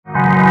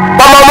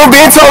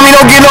been told me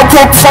don't get no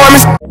poor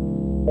performance.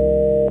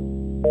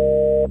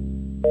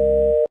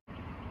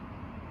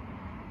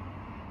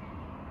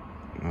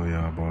 Oh,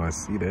 y'all boys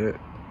see that?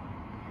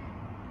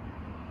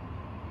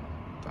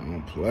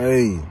 Don't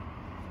play.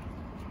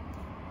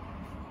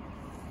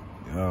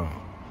 Yo.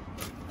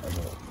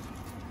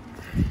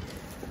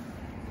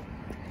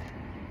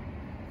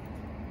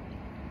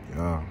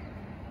 Yo.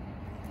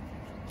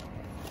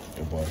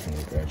 That boy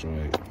finna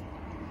graduate.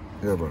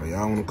 Yeah, bro.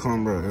 Y'all wanna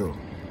come, bro? Yo.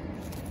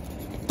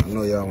 I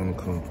know y'all wanna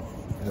come.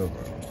 Yo,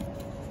 bro.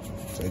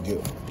 Take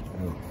it.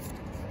 Yo.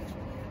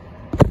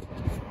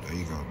 There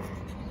you go, bro.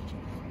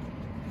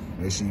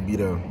 Make sure you be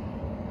there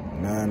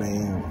 9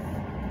 a.m.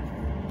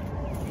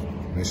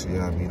 Make sure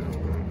y'all be there,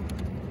 bro.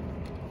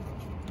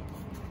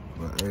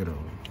 But hey,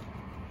 though.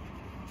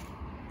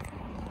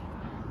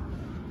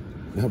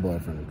 That boy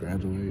finna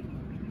graduate.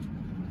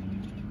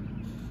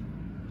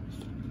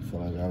 I feel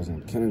like I was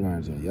in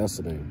kindergarten jail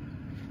yesterday.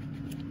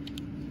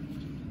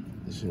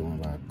 This shit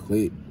went by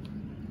quick.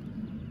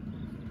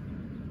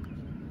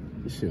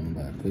 This shit went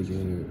by quick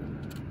here.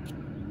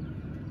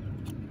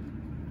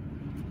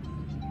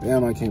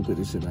 Damn, I can't put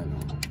this shit back on.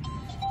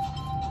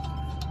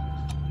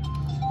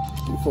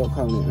 You fuck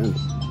calling it early.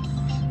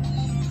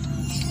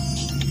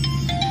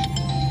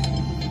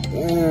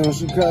 Damn,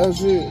 she caught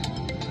shit.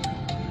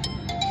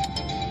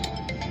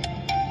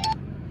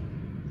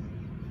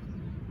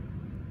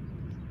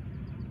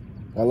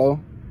 Hello?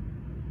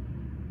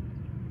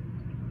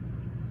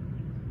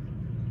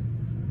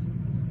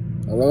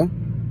 Hello?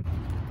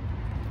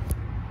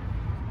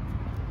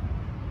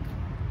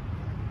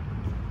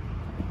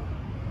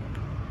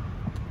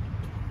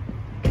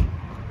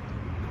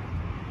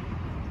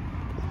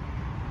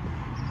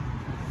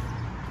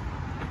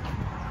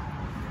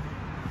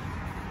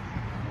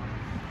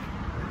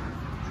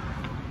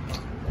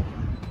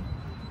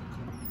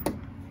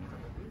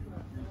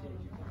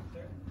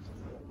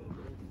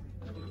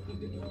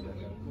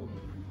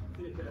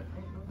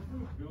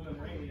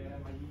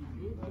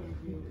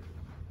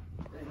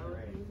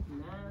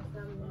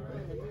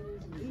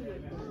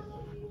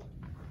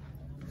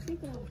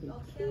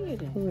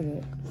 Who is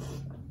it?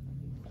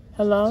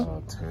 Hello?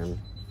 Oh, Tammy.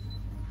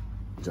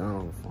 John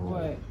on the phone.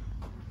 What?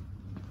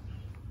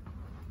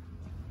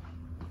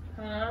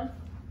 Huh?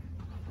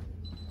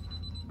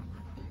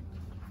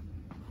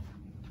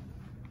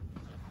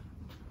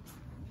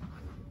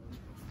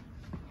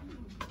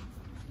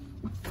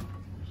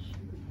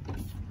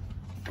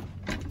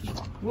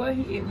 Where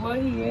he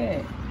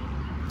at?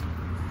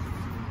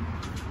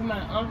 Come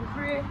on, Uncle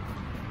Chris?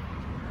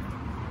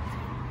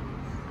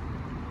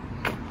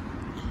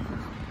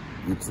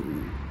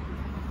 YouTube.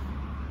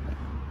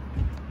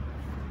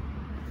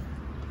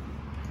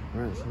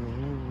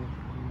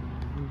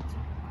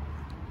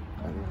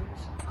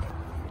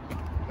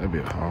 That'd be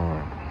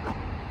hard.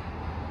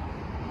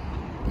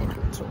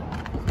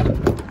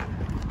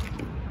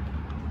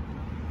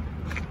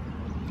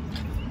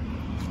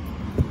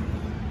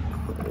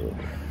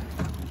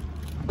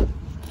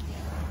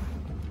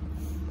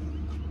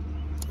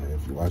 Hey,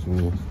 if you're watching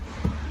this,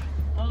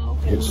 Oh,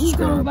 okay. Who's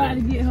about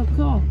to get her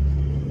car?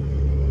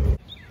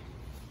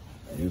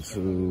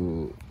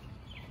 YouTube.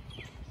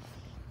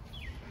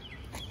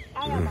 I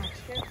got my chest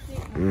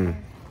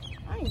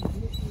I ain't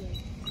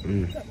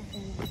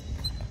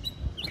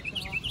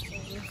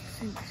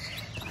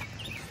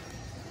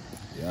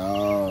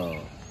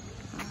Yo,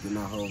 get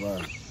my whole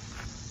body.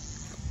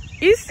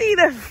 You see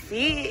the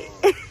feet?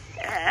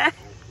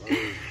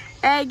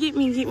 Hey, get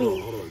me.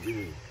 Hold on, give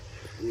me.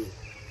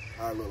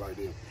 How I look like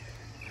this?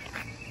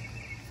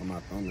 On my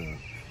thumbnail.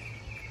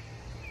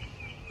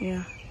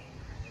 Yeah.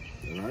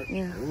 Right?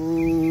 Yeah.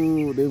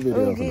 Ooh, this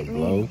video finna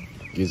blow.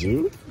 Get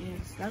you?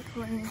 Yes, that's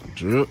funny.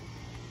 Drip.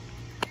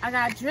 I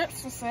got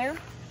drips for sale.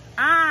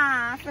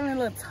 I'm feeling a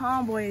little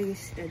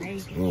tomboyish today.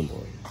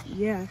 Tomboy.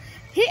 Yeah.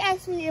 He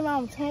asked me if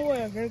I'm a tomboy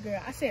or a good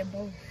girl. I said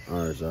both.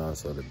 Alright, y'all.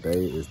 So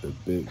today is the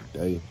big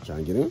day.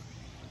 Trying to get in?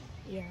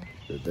 Yeah.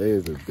 Today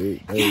is the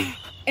big day.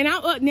 And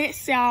I'm up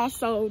next, y'all,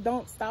 so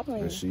don't stop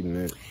playing. And she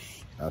next.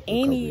 After a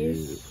And couple he years.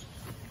 is.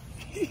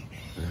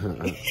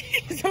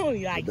 It's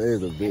only like Today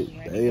is a big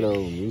day,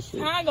 though. Misha.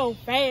 Time go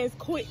fast,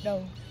 quick,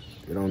 though.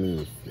 It don't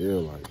even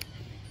feel like it.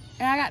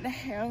 And I got the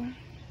hell.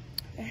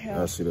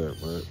 I see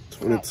that, man.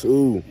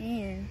 22.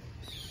 Man.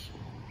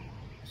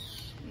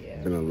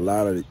 Yeah. Been a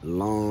lot of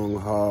long,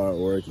 hard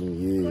working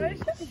years.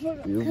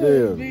 You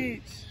feel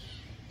me?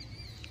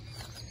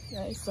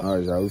 Yeah,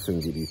 alright, y'all, we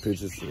finna get these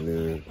pictures and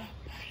then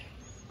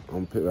I'm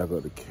gonna pick back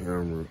up the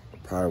camera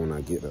probably when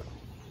I get up.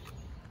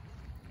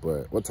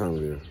 But what time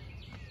is it?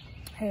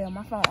 Hell,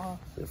 my phone off.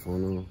 Your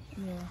phone on?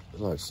 Yeah.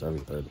 It's like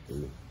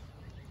 7:33.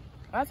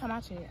 Last time I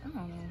checked, I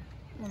don't know.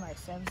 It was like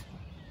 7.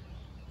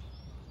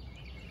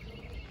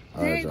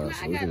 Alright, y'all,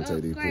 so we can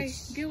take these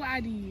pictures. Get what I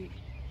did.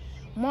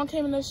 Mom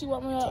came in there, she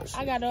woke me up.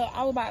 I got up,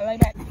 I was about to lay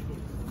back.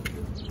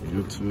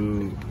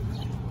 YouTube.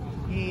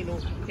 He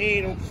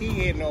ain't no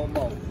kid no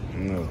more.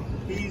 No.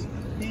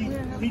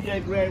 He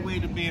just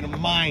graduated to being a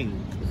minor.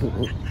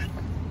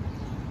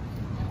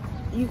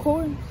 You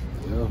recording?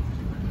 Yeah.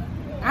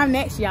 I'm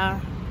next, y'all.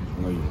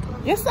 No, you.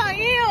 Yes, I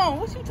am.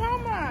 What you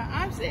talking about?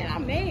 I'm saying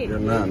I'm mad. You're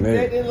not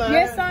mad.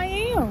 Yes, I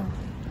am.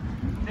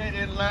 Stay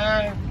in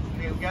line.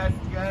 You gotta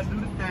do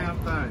the damn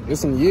thing.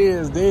 It's some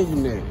years, then you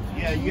mad.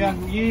 Yeah, you got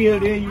some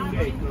years, then you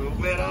make.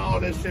 Man, all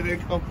that shit they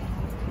come,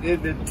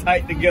 they're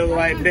tight together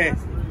like that.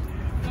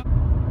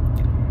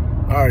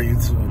 Alright,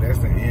 YouTube, that's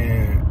the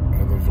end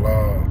of the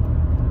vlog.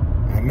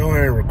 I know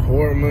I ain't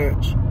record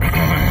much,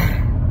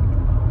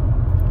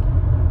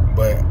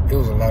 but it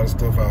was a lot of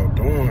stuff I was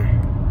doing,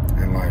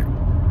 and like,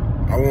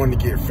 I wanted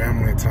to get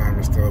family time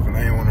and stuff, and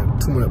I didn't want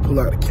to too much pull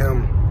out the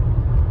camera.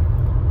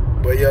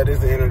 But yeah, this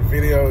is the end of the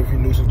video. If you're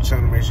new to the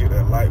channel, make sure you hit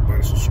that like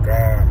button,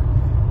 subscribe.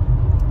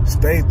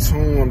 Stay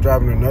tuned, I'm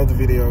dropping another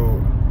video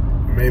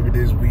maybe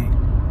this week.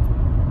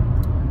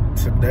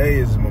 Today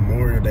is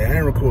Memorial Day. I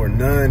ain't recording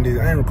none this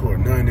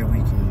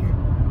weekend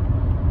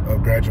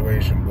of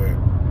graduation, but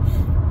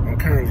I'm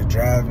currently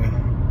driving.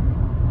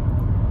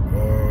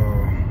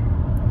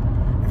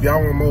 If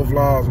y'all want more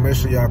vlogs, make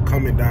sure y'all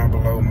comment down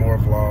below more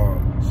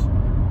vlogs.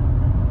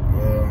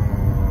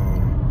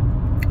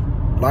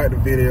 Like the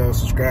video,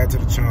 subscribe to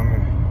the channel.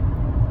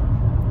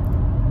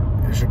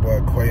 It's your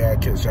boy Quay. I'll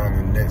catch y'all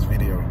in the next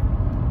video.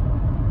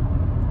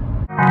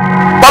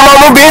 My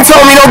mama been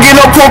told me don't get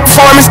no poor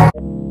performance.